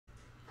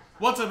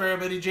What's up,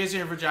 everybody? Jason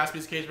here for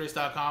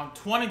JaspysCaseBreaks.com.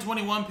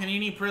 2021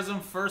 Panini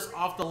Prizm first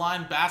off the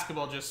line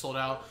basketball just sold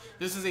out.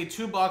 This is a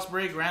 2-box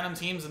break, random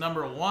teams,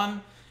 number 1.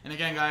 And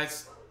again,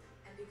 guys,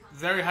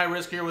 very high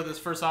risk here with this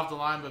first off the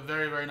line, but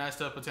very, very nice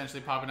stuff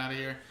potentially popping out of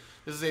here.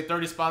 This is a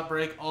 30-spot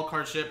break, all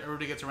card ship.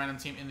 Everybody gets a random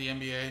team in the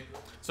NBA.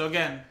 So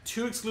again,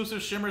 2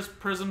 exclusive Shimmers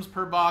Prizms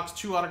per box,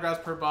 2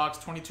 autographs per box,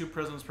 22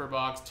 Prizms per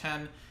box,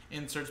 10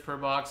 inserts per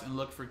box, and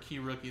look for key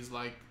rookies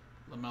like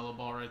LaMelo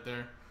Ball right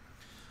there.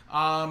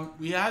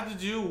 We had to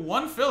do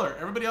 1 filler.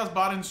 Everybody else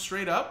bought in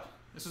straight up.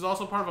 This is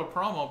also part of a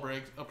promo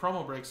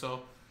break.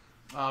 So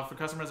for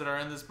customers that are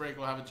in this break,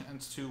 we'll have a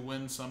chance to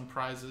win some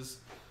prizes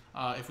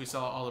if we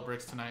sell all the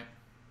breaks tonight.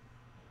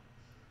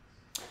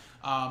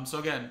 So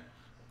again,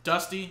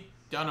 Dusty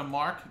down to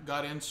Mark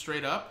got in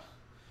straight up.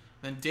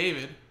 Then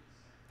David,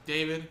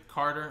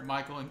 Carter,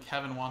 Michael, and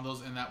Kevin won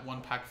those in that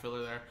 1-pack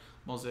filler there.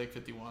 Mosaic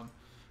 51.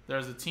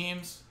 There's the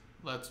teams.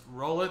 Let's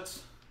roll it.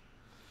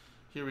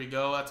 Here we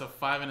go. That's a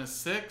 5 and a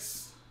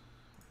 6,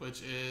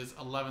 which is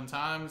 11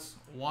 times.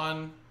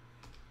 1,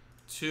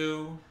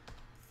 2,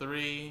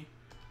 3,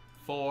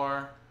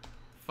 4,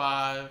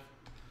 5,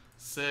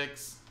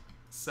 6,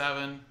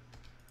 7,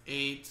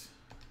 8,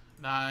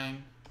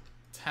 9,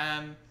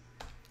 10,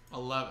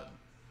 11.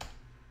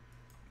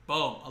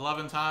 Boom.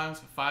 11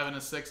 times. 5 and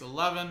a 6,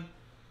 11.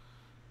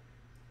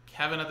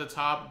 Kevin at the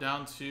top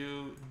down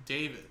to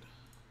David.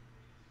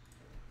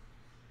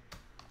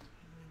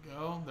 There we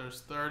go. There's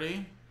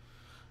 30.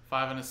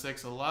 5 and a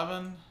 6,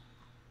 11.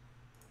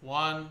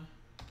 1,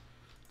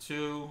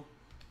 2,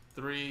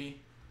 3,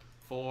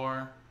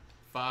 4,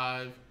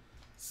 5,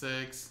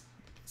 6,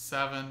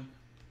 7,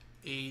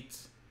 8,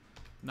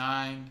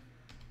 9,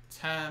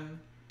 10,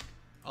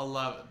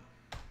 11.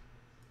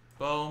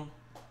 Boom.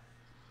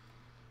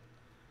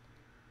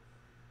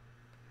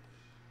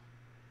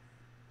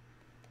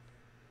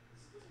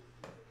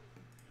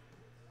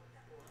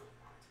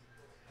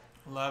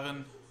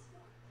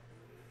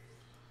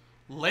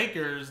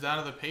 Lakers down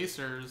to the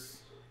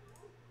Pacers.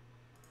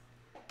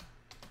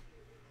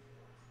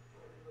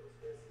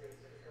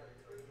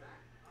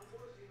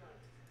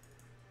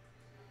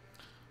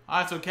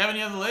 Alright, so Kevin,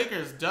 you have the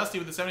Lakers. Dusty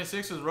with the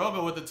 76ers.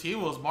 Rogo with the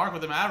T-Wolves. Mark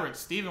with the Mavericks.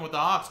 Steven with the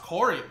Hawks.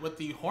 Corey with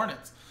the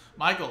Hornets.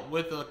 Michael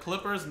with the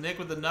Clippers. Nick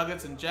with the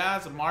Nuggets and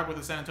Jazz. Mark with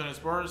the San Antonio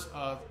Spurs.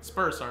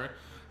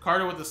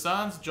 Carter with the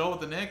Suns. Joel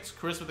with the Knicks.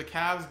 Chris with the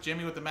Cavs.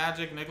 Jimmy with the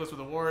Magic. Nicholas with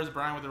the Warriors.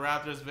 Brian with the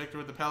Raptors. Victor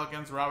with the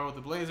Pelicans. Robert with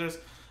the Blazers.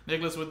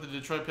 Nicholas with the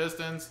Detroit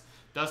Pistons.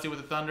 Dusty with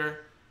the Thunder.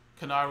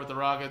 Kennard with the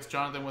Rockets.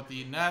 Jonathan with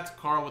the Nets.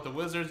 Carl with the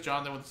Wizards.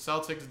 Jonathan with the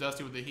Celtics.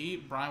 Dusty with the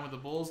Heat. Brian with the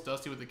Bulls.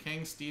 Dusty with the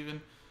Kings.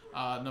 Steven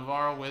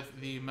Navarro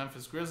with the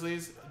Memphis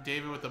Grizzlies.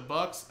 David with the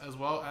Bucks, as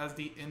well as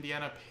the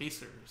Indiana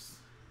Pacers.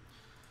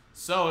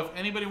 So if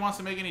anybody wants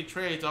to make any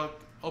trades, I'll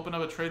open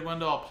up a trade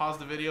window. I'll pause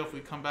the video. If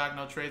we come back,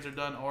 no trades are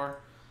done. Or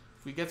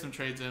if we get some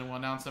trades in, we'll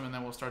announce them, and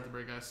then we'll start the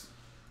break, guys.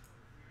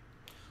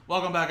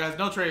 Welcome back, guys.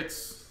 No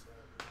trades.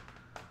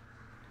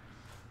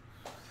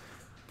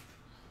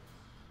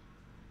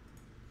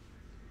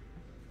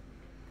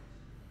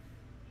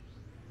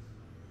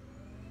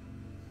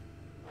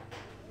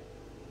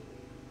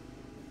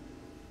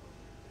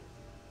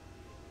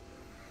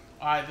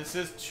 Alright, this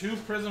is 2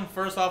 Prizm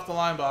first off the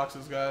line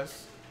boxes,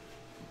 guys.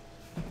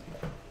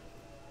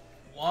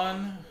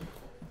 1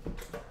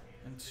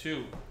 and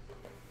 2.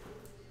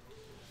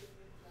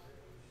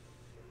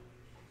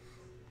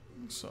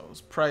 So it's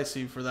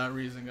pricey for that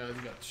reason, guys.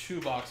 You got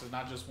 2 boxes,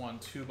 not just 1,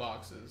 2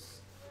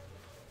 boxes.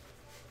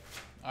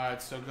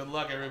 Alright, so good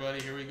luck,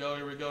 everybody. Here we go,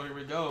 here we go, here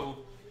we go.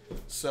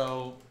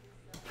 So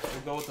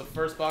we'll go with the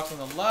first box on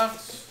the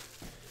left.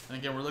 And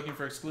again, we're looking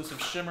for exclusive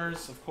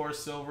shimmers, of course,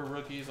 silver,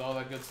 rookies, all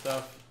that good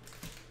stuff.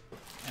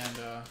 And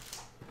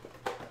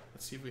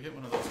let's see if we hit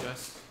one of those,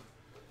 guys.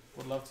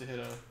 Would love to hit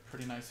a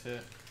pretty nice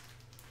hit.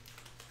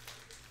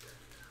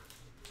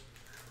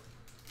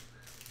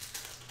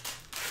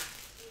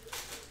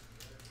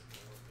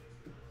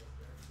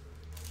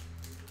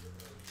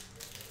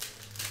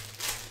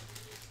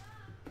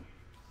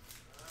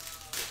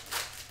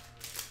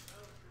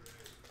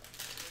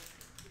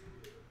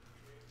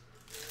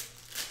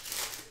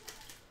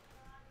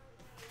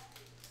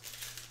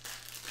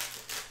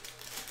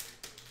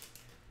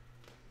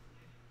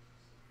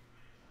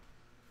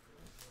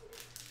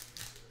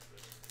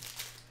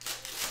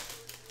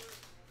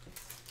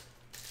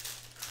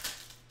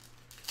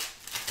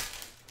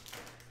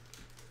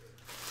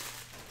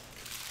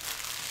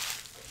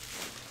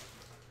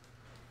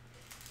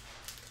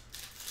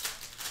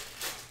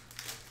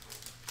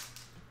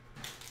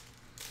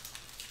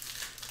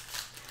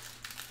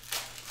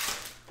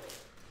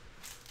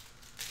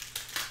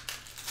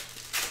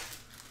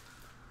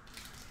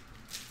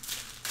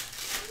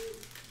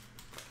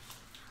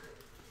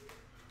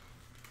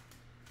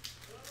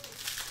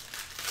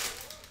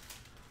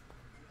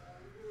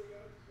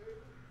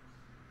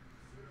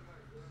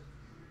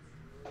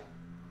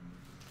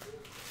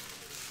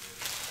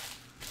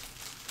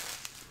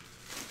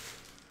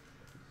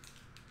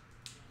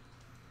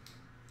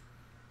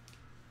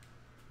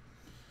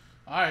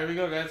 All right, here we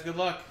go, guys. Good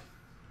luck.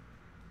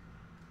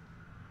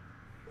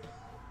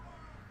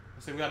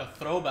 So we got a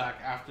throwback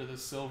after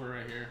this silver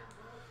right here.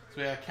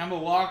 So we got Kemba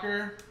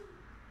Walker,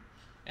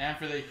 and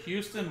for the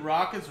Houston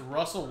Rockets,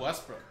 Russell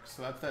Westbrook.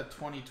 So that's that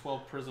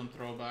 2012 Prizm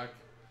throwback,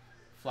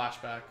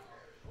 flashback,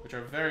 which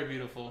are very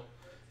beautiful.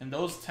 And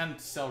those tend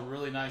to sell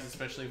really nice,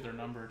 especially if they're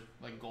numbered,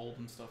 like gold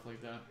and stuff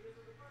like that.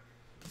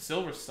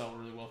 Silvers sell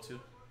really well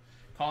too.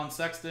 Colin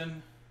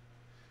Sexton,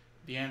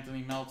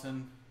 DeAnthony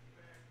Melton.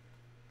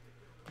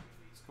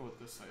 Let's go with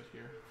this side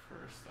here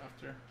first,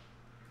 after.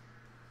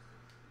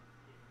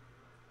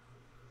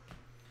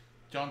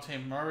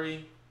 Jonte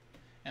Murray,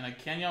 and a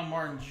Kenyon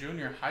Martin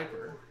Jr.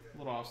 Hyper. A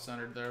little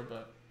off-centered there,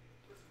 but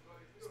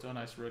still a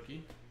nice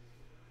rookie.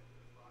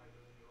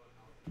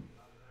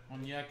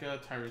 Onyeka,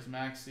 Tyrese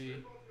Maxey.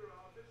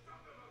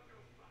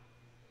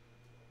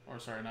 Or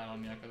sorry, not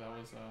Onyeka, that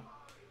was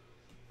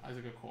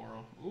Isaac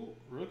Okoro. Ooh,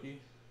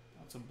 rookie.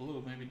 That's a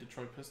blue, maybe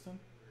Detroit Piston.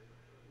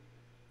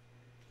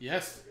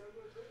 Yes,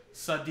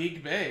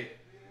 Sadiq Bey.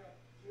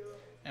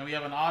 And we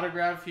have an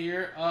autograph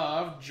here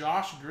of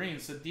Josh Green.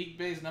 Sadiq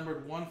Bey is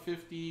numbered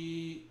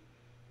 150,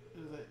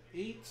 is it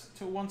 8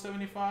 to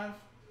 175?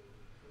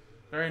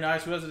 Very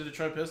nice. Who has the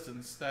Detroit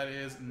Pistons? That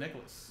is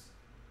Nicholas.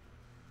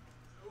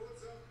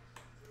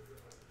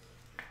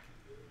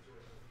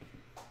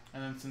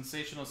 And then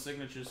sensational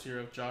signatures here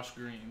of Josh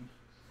Green.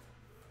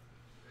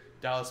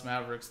 Dallas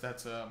Mavericks,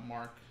 that's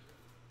Mark.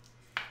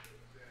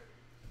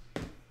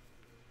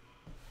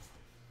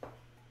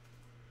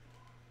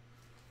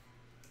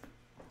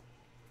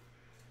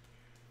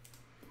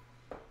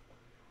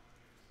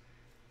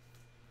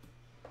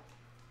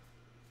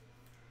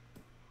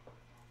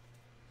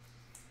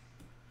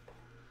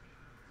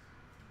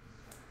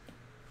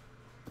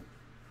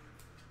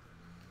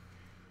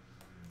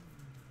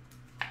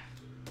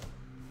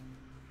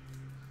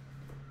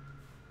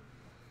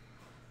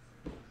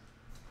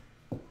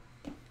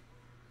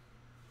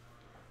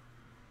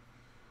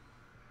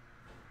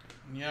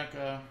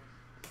 Onyeka,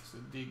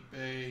 Sadiq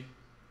Bey,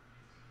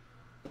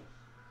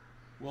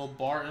 Will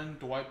Barton,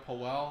 Dwight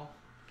Powell,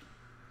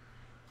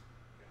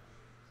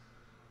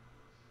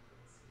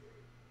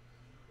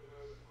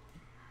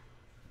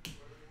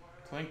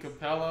 Clint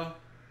Capella.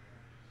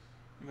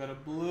 We got a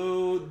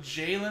blue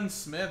Jalen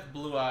Smith,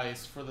 Blue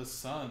Ice for the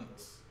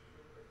Suns.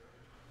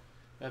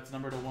 That's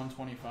numbered to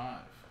 125.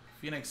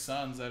 Phoenix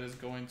Suns, that is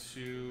going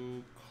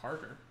to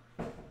Carter.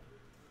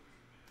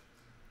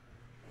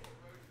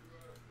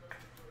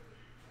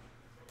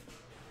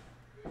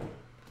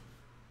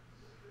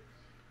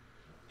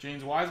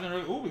 James Wiseman.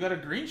 Ooh, we got a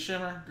green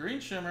shimmer. Green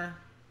shimmer.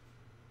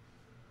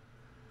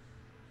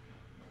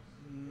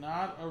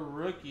 Not a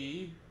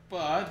rookie,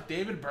 but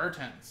David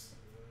Bertans.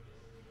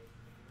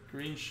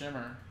 Green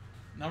shimmer.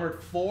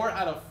 Numbered 4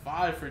 out of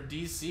 5 for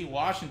DC.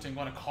 Washington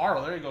going to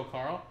Carl. There you go,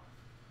 Carl.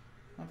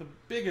 Not the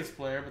biggest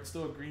player, but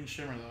still a green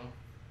shimmer,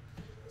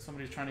 though.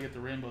 Somebody's trying to get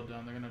the rainbow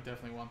done. They're going to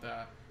definitely want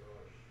that.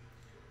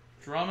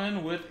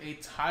 Drummond with a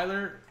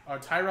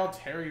Tyrell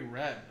Terry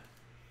red.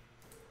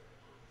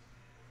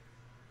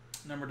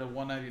 Number to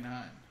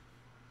 199.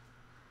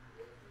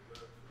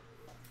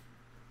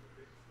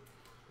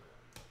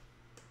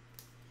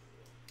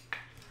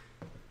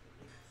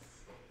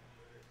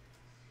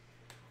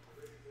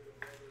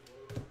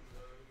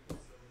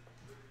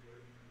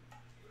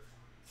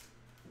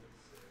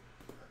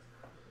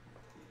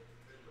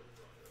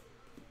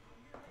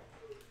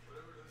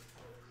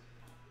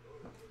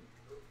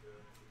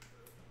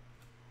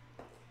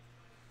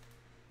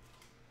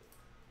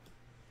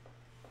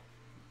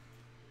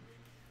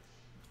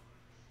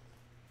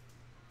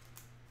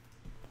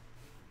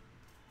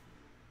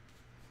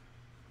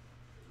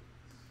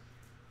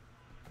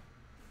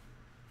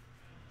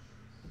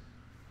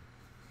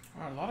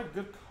 A lot of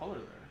good color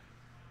there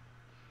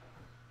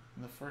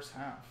in the first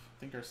half. I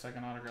think our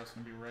second autograph's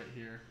going to be right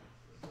here.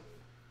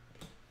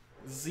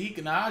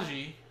 Zeke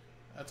Naji,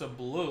 that's a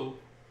blue,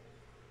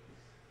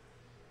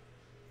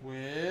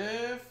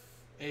 with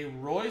a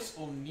Royce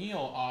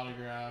O'Neal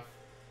autograph.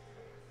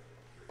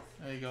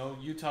 There you go,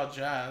 Utah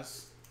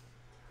Jazz.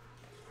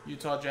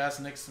 Utah Jazz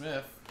Nick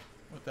Smith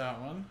with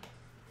that one.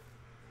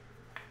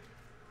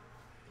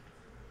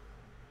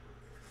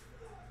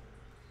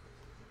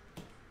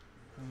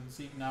 And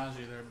Zeke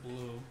Naji there,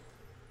 blue.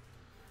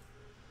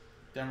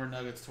 Denver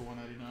Nuggets to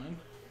 199.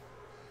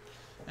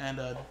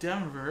 And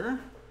Denver,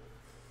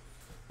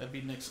 that'd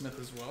be Nick Smith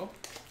as well.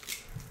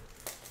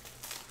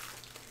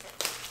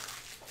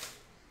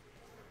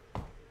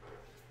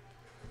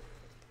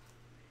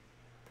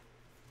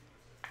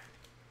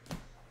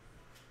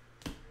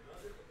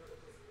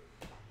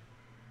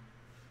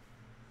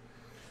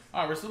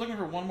 Alright, we're still looking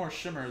for one more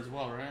shimmer as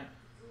well, right?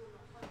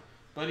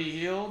 Buddy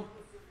Hield.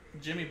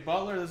 Jimmy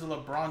Butler, this is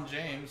LeBron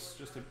James,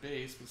 just a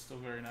base, but still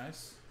very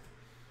nice.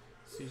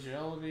 CJ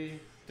Ellaby,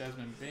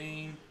 Desmond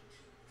Bain,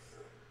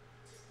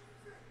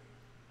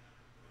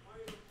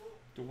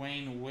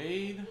 Dwayne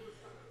Wade,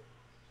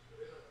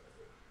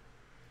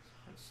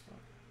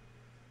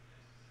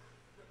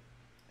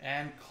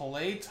 and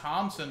Klay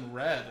Thompson,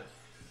 red.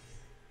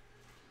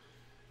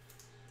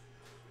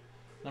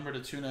 Number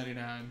to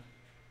 299.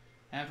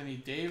 Anthony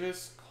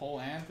Davis, Cole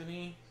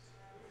Anthony,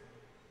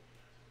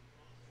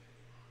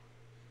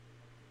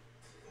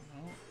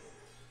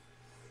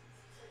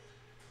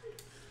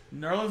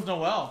 Nerlens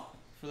Noel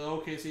for the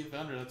OKC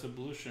Thunder. That's a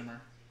blue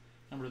shimmer.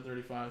 Number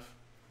 35.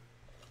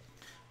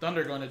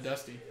 Thunder going to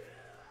Dusty.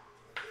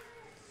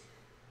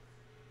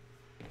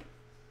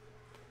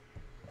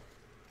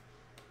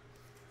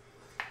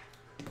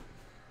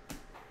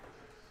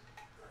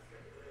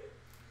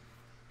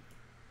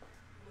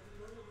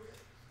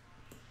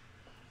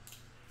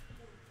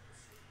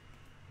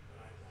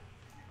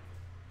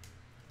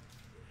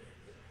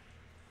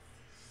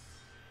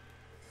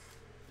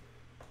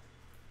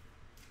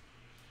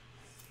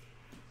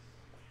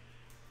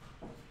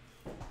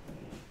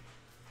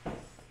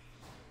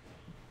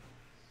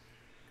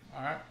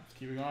 Alright, let's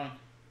keep it going.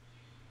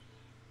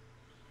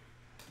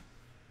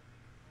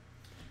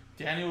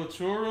 Daniel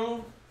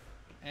Turu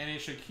and a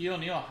Shaquille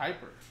O'Neal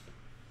Hyper.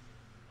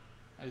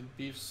 A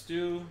beef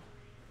stew.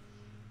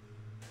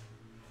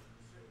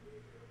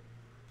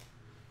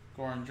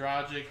 Goran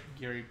Dragic,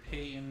 Gary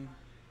Payton,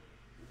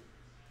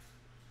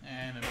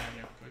 and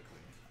Emmanuel quickly.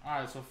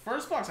 Alright, so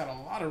first box had a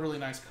lot of really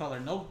nice color.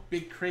 No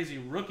big crazy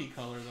rookie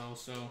color though,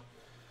 so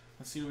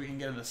let's see what we can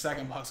get in the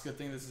second box. Good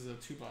thing this is a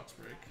 2-box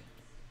break.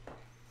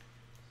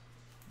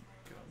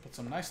 But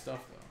some nice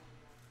stuff though.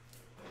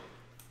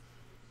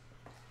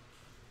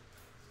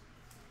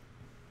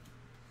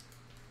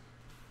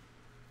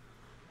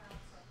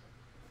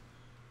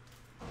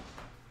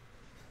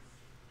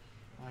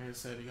 Like I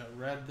said, you got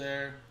red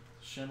there,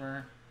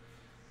 shimmer,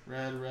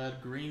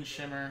 red, green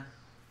shimmer,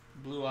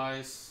 blue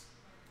ice,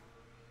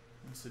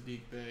 and Sadiq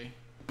Bey.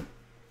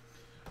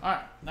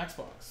 Alright, next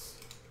box.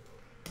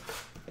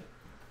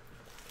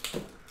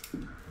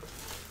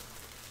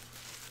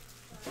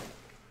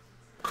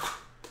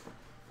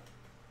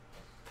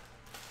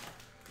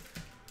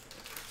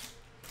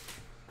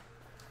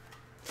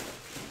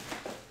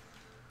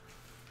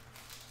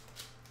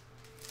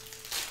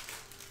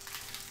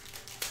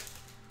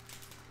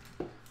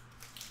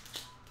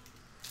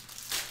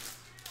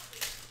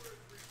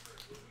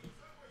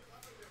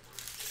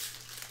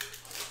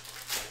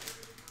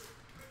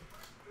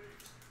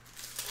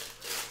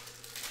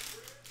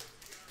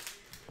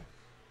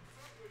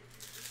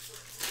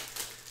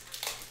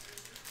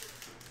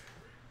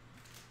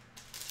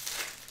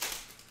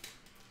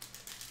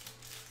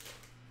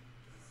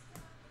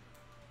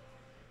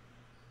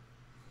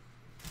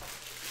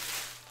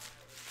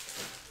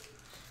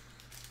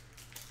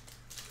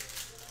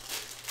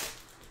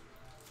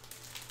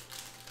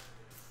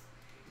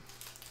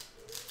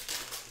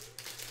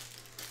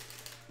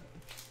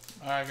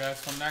 Alright guys,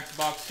 so next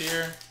box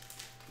here.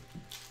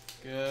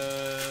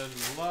 Good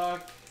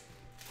luck.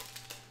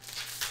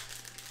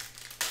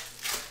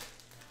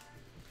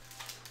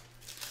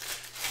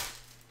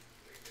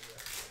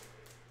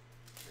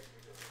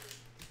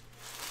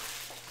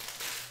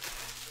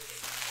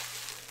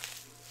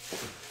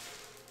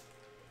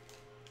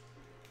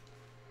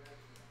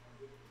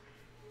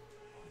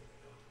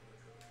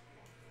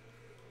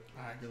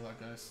 Alright, good luck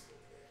guys.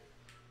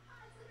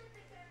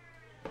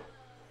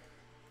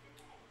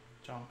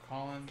 John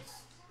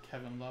Collins,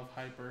 Kevin Love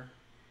Hyper,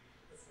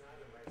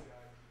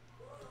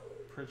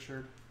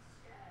 Pritchard,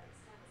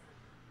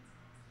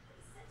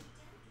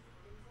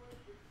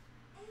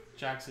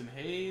 Jackson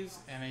Hayes,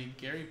 and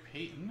a Gary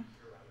Payton.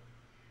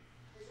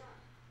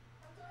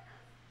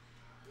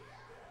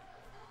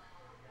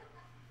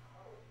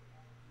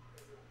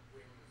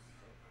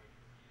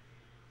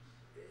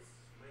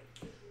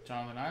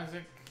 Jonathan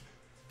Isaac,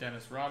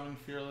 Dennis Rodman,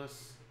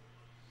 Fearless,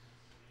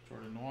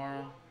 Jordan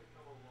Noir,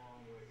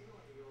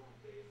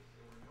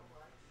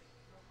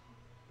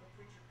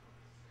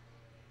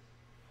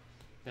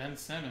 Ben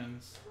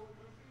Simmons,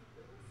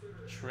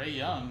 Trae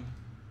Young,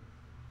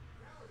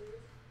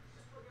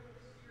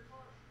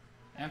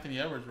 Anthony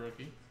Edwards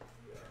rookie,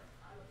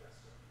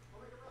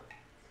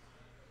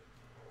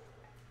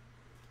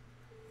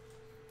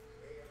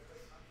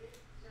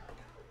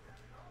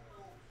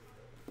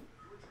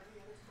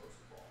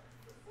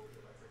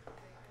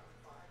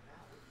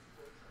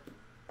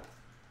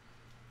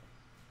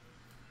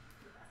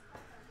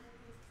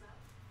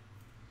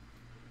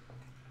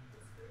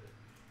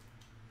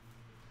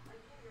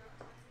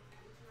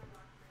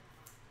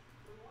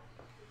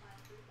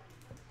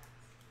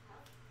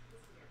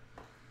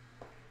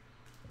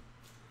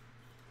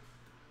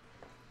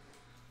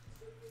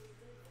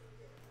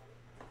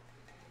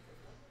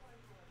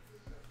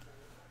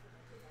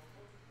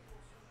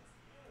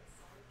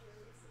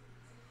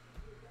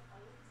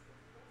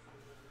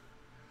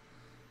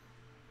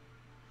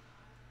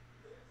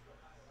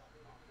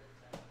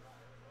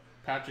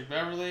 Patrick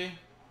Beverly,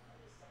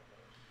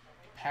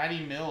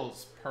 Patty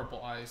Mills,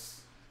 Purple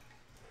Ice.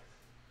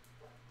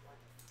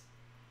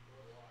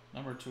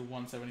 Number 2,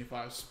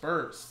 175.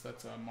 Spurs,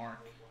 that's a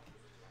Mark.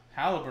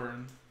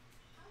 Halliburton.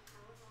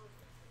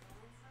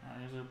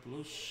 Here's our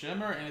blue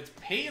shimmer, and it's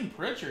Peyton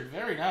Pritchard.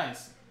 Very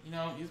nice. You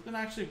know, he's been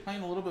actually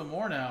playing a little bit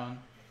more now and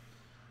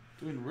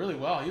doing really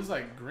well. He's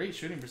like great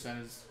shooting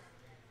percentage.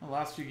 In the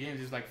last few games,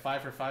 he's like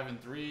 5 for 5 in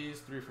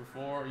threes, 3 for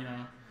 4, you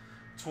know.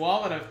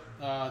 12 out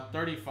of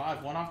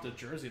 35, one off the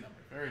jersey number.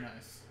 Very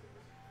nice.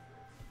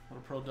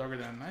 Little Pro Duggar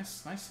down.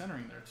 Nice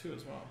centering there too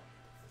as well.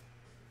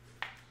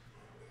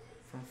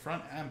 From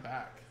front and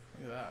back.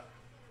 Look at that.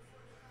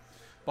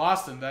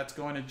 Boston, that's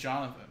going to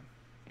Jonathan.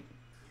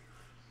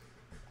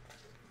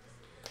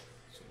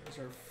 So there's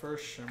our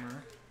first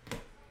shimmer.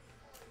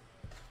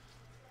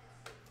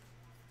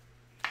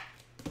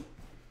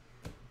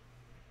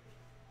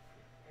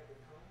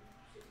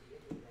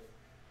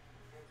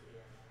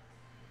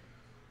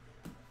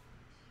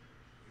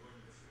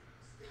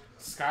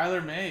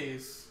 Skylar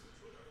Mays.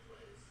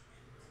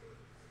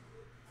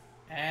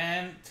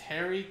 And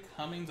Terry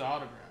Cummings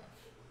autograph.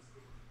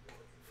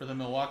 For the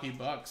Milwaukee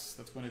Bucks,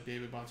 that's going to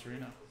David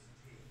Bonserino.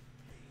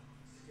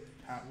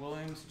 Pat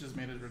Williams just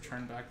made his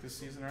return back this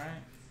season,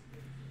 right?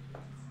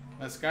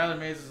 Now, Skylar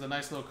Mays is a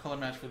nice little color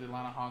match for the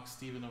Atlanta Hawks,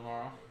 Steven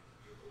Navarro.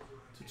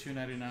 To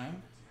 $2.99.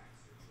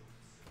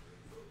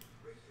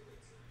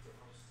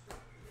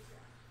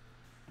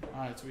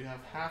 Alright, so we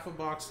have half a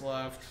box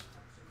left.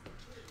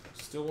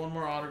 Still one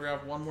more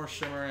autograph, one more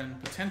shimmer,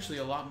 and potentially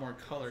a lot more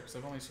color, because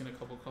I've only seen a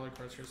couple color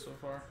cards here so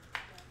far.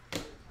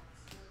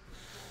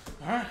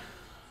 Alright.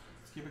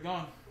 Keep it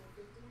going.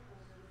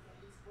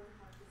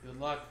 Good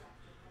luck.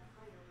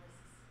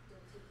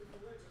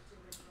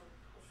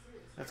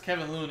 That's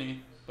Kevin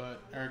Looney,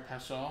 but Eric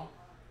Paschal,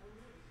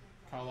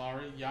 Kyle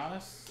Lowry,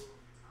 Giannis.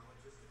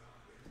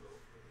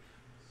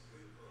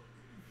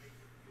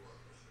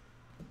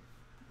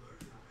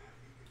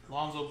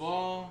 Lonzo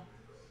Ball.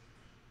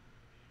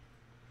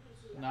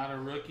 Not a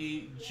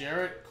rookie.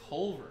 Jarrett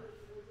Culver.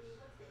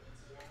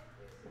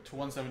 To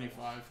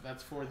 175.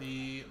 That's for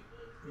the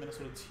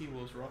Minnesota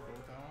T-Wolves. Rocco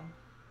with that one.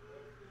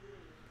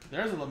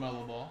 There's a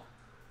LaMelo Ball.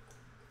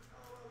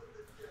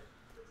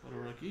 What a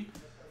rookie.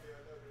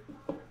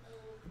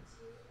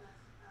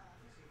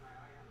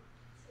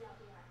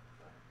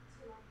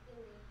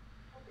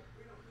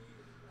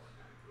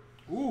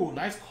 Ooh,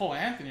 nice Cole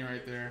Anthony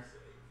right there.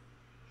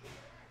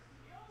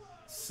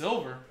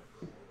 Silver.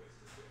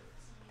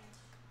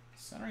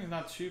 Centering is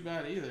not too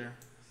bad either.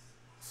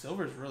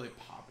 Silver's really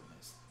popping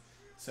this.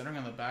 Centering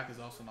on the back is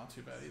also not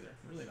too bad either.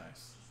 Really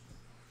nice.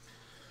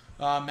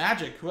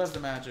 Magic. Who has the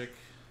Magic?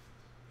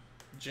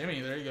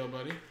 Jimmy. There you go,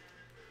 buddy.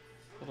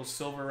 Little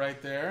silver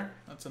right there.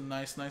 That's a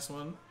nice, nice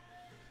one.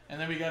 And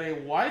then we got a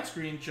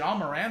widescreen John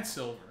Morant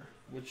silver,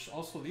 which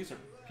also these are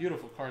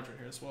beautiful cards right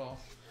here as well.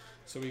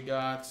 So we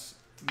got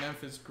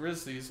Memphis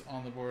Grizzlies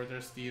on the board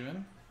there,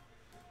 Steven.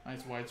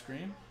 Nice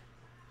widescreen.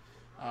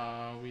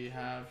 We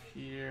have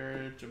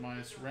here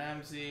Jamias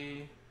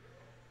Ramsey.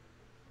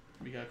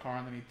 We got Karl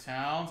Anthony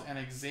Towns and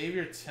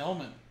Xavier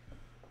Tillman.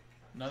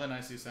 Another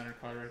nicely centered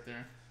card right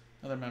there.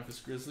 Another Memphis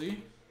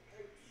Grizzly.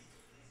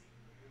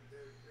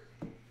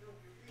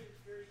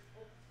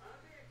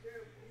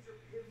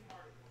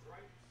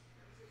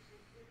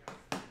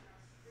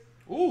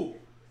 Ooh!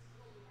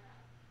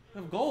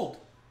 We have gold.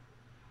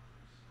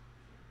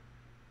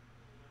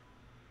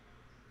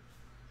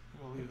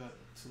 We'll leave that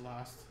to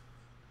last.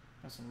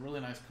 Got some really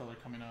nice color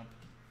coming up.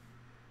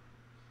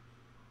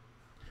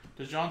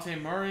 DeJounte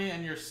Murray,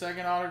 and your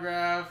second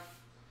autograph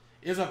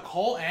is a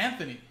Cole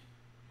Anthony.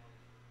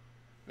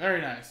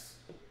 Very nice.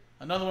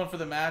 Another one for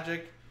the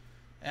Magic,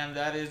 and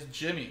that is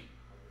Jimmy.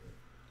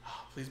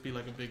 Oh, please be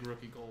like a big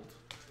rookie gold.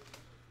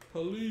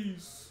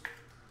 Please.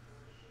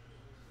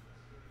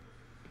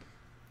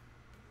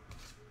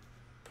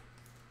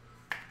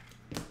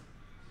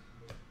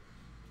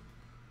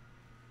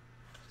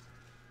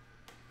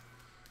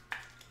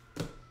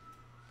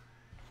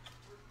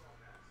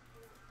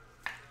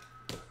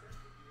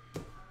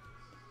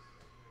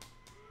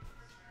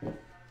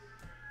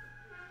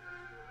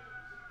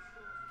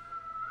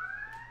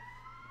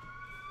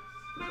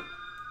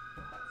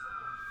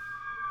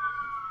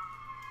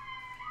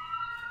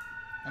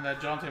 And that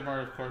DeJounte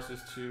Murray, of course,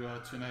 is to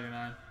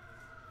 $2.99.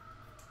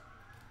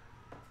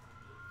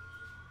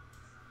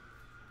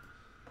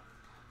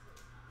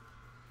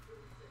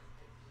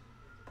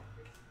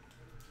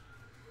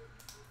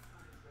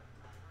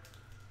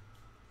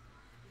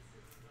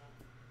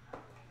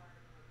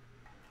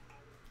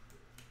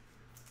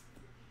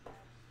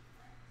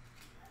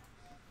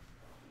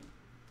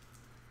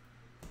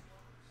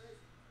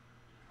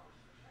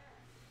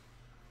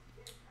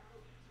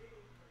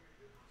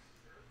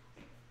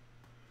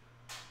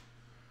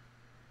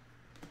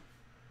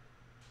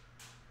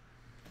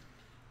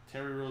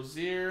 Terry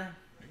Rozier,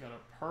 we got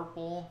a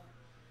purple.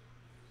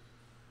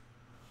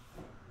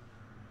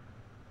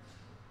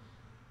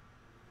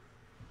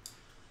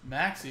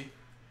 Maxey,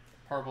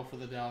 purple for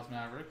the Dallas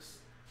Mavericks,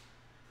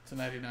 to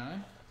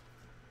 99.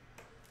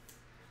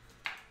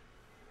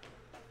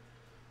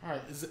 All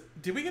right,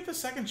 did we get the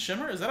second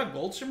shimmer? Is that a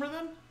gold shimmer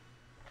then?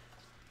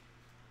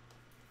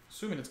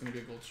 Assuming it's going to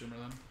be a gold shimmer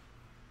then.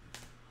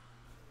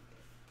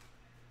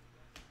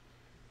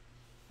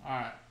 All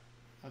right,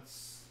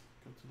 let's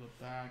go to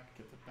the back,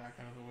 get the back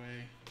out of the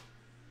way.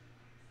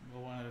 Go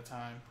one at a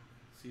time.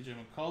 CJ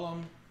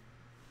McCollum.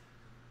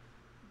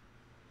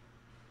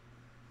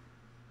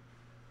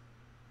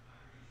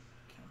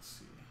 Can't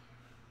see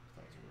if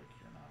that was a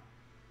rookie or not.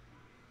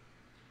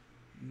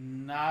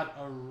 Not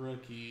a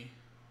rookie.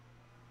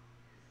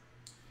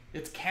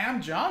 It's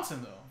Cam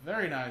Johnson though.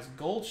 Very nice.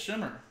 Gold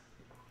shimmer.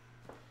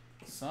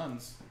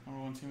 Suns,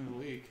 #1 team in the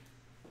league.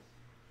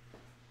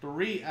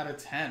 3 out of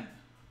 10.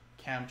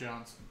 Cam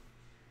Johnson.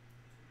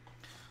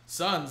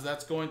 Suns,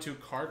 that's going to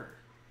Carter.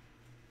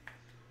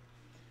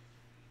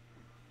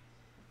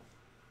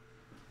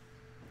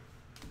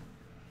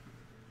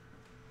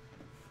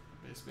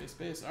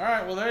 Base. All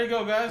right, well, there you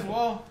go, guys.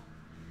 Well,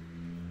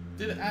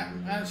 did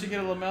actually get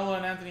a LaMelo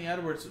and Anthony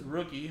Edwards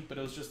rookie, but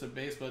it was just a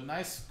base. But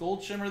nice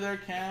gold shimmer there,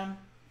 Cam.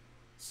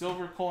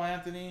 Silver, Cole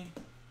Anthony.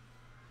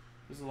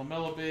 There's a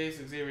LaMelo base.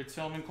 Xavier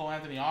Tillman, Cole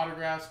Anthony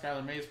autograph.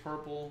 Skylar Mays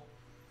purple.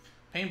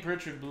 Payne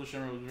Pritchard blue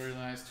shimmer was very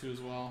nice too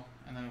as well.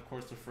 And then, of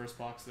course, the first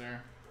box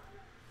there.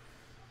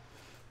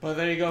 But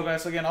there you go,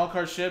 guys. So, again, all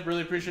cards shipped.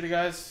 Really appreciate it,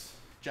 guys.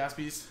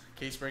 Jaspys,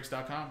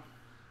 CaseBreaks.com.